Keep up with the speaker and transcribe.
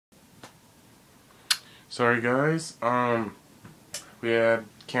Sorry guys, we had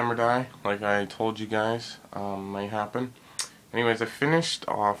camera die, like I told you guys, might happen. Anyways, I finished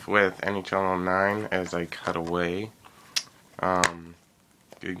off with NHL 09 as I cut away.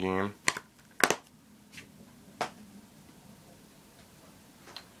 Good game.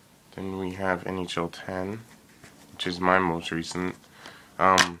 Then we have NHL 10, which is my most recent.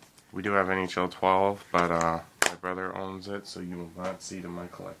 We do have NHL 12, but my brother owns it, so you will not see it in my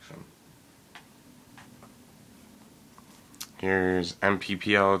collection. Here's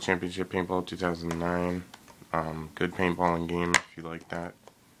MPPL Championship Paintball 2009. Good paintballing game if you like that.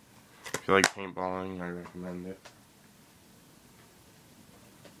 If you like paintballing, I recommend it.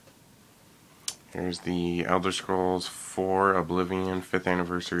 Here's the Elder Scrolls 4 Oblivion 5th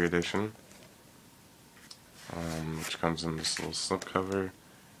Anniversary Edition, which comes in this little slipcover.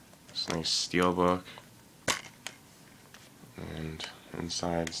 This nice steel book, and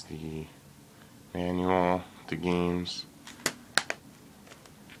inside is the manual, the games.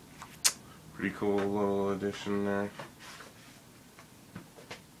 Pretty cool little edition there.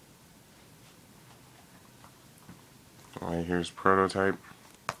 Alright, here's Prototype.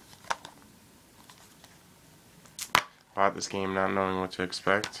 Bought this game not knowing what to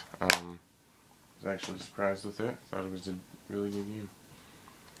expect. Was actually surprised with it. Thought it was a really good game.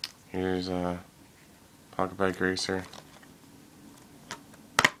 Here's Pocket Bike Racer.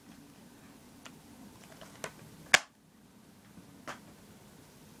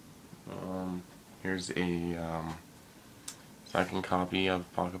 Here's a second copy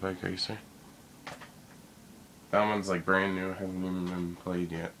of Pocket Bike Racer. That one's like brand new, hasn't even been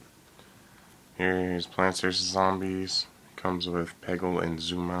played yet. Here's Plants vs. Zombies. Comes with Peggle and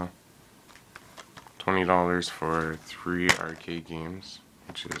Zuma. $20 for 3 arcade games,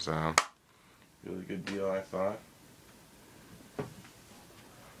 which is a really good deal, I thought.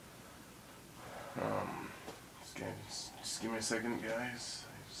 Just give me a second, guys.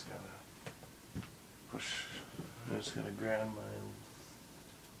 I just gotta push. I just gotta grab my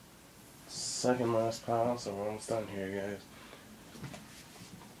second last pile, so we're almost done here, guys.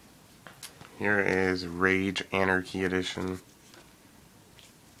 Here is Rage Anarchy Edition.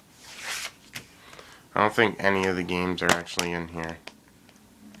 I don't think any of the games are actually in here.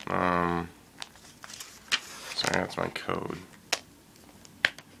 Sorry, that's my code.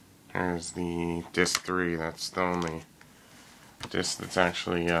 There's the disc 3, that's the only disc that's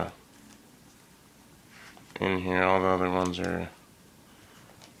actually in here. All the other ones are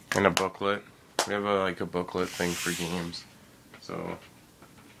in a booklet. We have like a booklet thing for games, so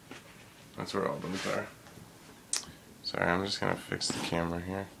that's where all those are. Sorry, I'm just gonna fix the camera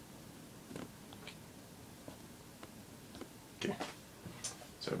here. Okay,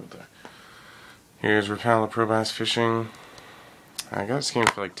 sorry about that. Here's Rapala Pro Bass Fishing. I got this game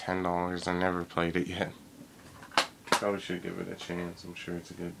for like $10. I never played it yet. Probably should give it a chance. I'm sure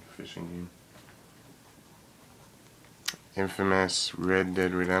it's a good fishing game. Infamous Red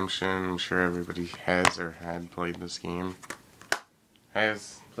Dead Redemption. I'm sure everybody has or had played this game.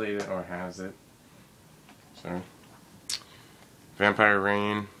 Has played it or has it. So, Vampire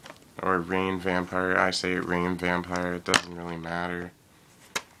Rain, or Rain Vampire. I say it Rain Vampire. It doesn't really matter.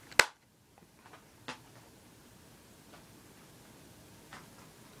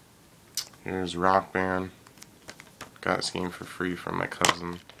 Here's Rock Band. Got this game for free from my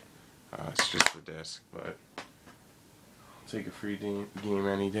cousin. It's just a disc, but I'll take a free game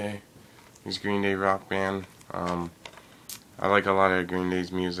any day. Here's Green Day Rock Band. I like a lot of Green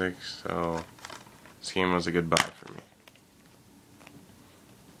Day's music, so this game was a good buy for me.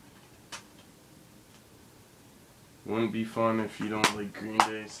 Wouldn't be fun if you don't like Green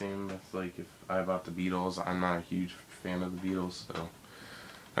Day. Same with like if I bought the Beatles. I'm not a huge fan of the Beatles, so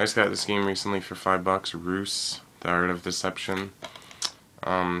I just got this game recently for $5. Ruse: The Art of Deception.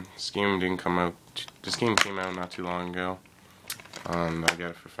 This game didn't come out. This game came out not too long ago. I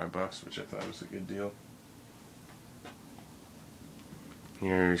got it for $5, which I thought was a good deal.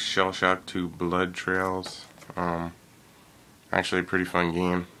 Here's Shell Shock 2 Blood Trails. Actually a pretty fun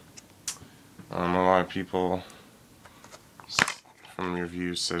game. A lot of people from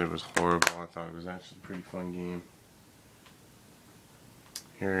reviews said it was horrible. I thought it was actually a pretty fun game.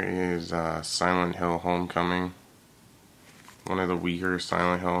 Here is Silent Hill Homecoming. One of the weaker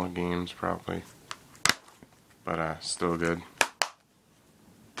Silent Hill games, probably. But still good.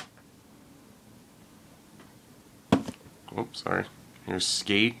 Oops, sorry. Here's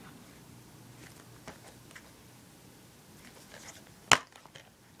Skate.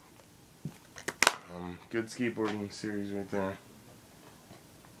 Good skateboarding series right there.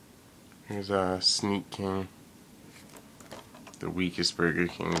 Here's Sneak King. The weakest Burger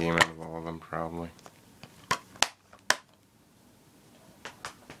King game out of all of them, probably.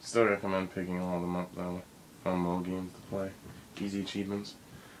 Still recommend picking all of them up though. Fun little games to play. Easy achievements.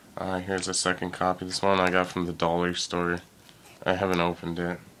 Here's a second copy. This one I got from the dollar store. I haven't opened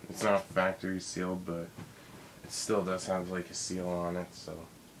it. It's not factory sealed, but it still does have like a seal on it, so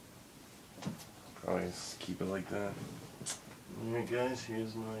probably just keep it like that. Alright guys,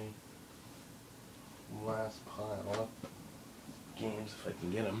 here's my last pile of games if I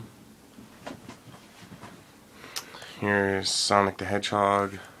can get them. Here's Sonic the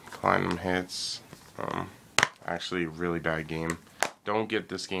Hedgehog, Platinum Hits. Actually, a really bad game. Don't get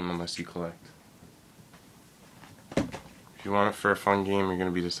this game unless you collect. If you want it for a fun game, you're going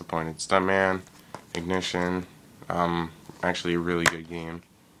to be disappointed. Stuntman, Ignition, actually a really good game.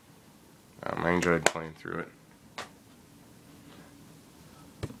 I enjoyed playing through it.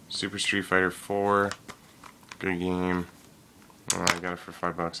 Super Street Fighter 4, good game. I got it for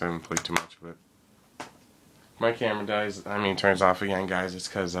 $5. I haven't played too much of it. My camera turns off again, guys. It's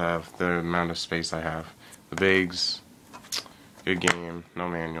because of the amount of space I have. The Bigs, good game, no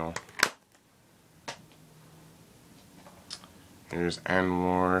manual. Here's End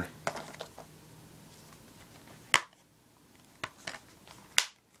War.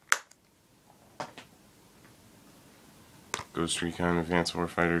 Ghost Recon Advanced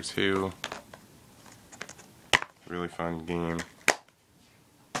Warfighter 2. Really fun game.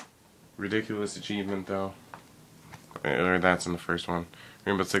 Ridiculous achievement though. Or that's in the first one.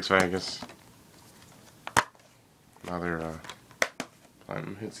 Rainbow Six Vegas. Another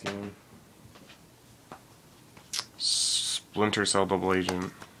Platinum Hits game. Splinter Cell Double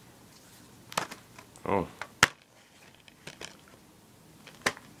Agent. Oh.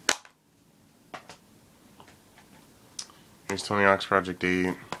 Here's Tony Hawk's Project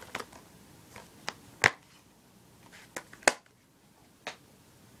 8.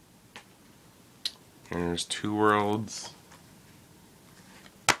 Here's Two Worlds.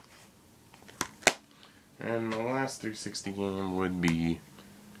 And the last 360 game would be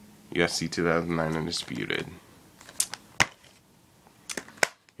UFC 2009 Undisputed.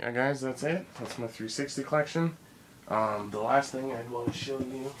 Yeah guys, that's it. That's my 360 collection. The last thing I'd want to show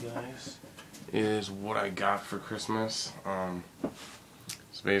you guys is what I got for Christmas.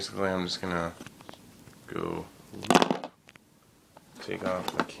 So basically I'm just gonna go take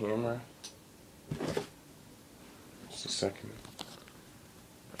off the camera. Just a second.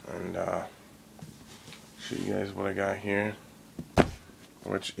 And show you guys what I got here,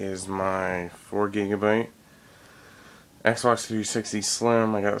 which is my 4GB Xbox 360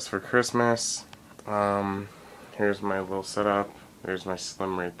 Slim. I got this for Christmas. Here's my little setup. There's my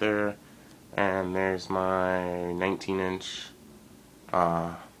Slim right there, and there's my 19-inch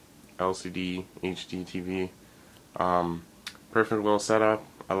LCD HD TV. Perfect little setup.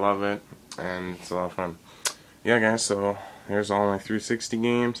 I love it, and it's a lot of fun. Yeah guys, so here's all my 360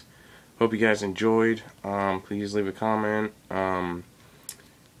 games. Hope you guys enjoyed. Please leave a comment.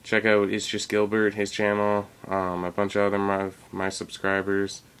 Check out It's Just Gilbert, his channel, a bunch of other my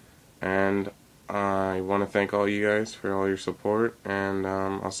subscribers, and I want to thank all you guys for all your support, and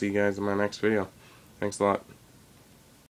I'll see you guys in my next video. Thanks a lot.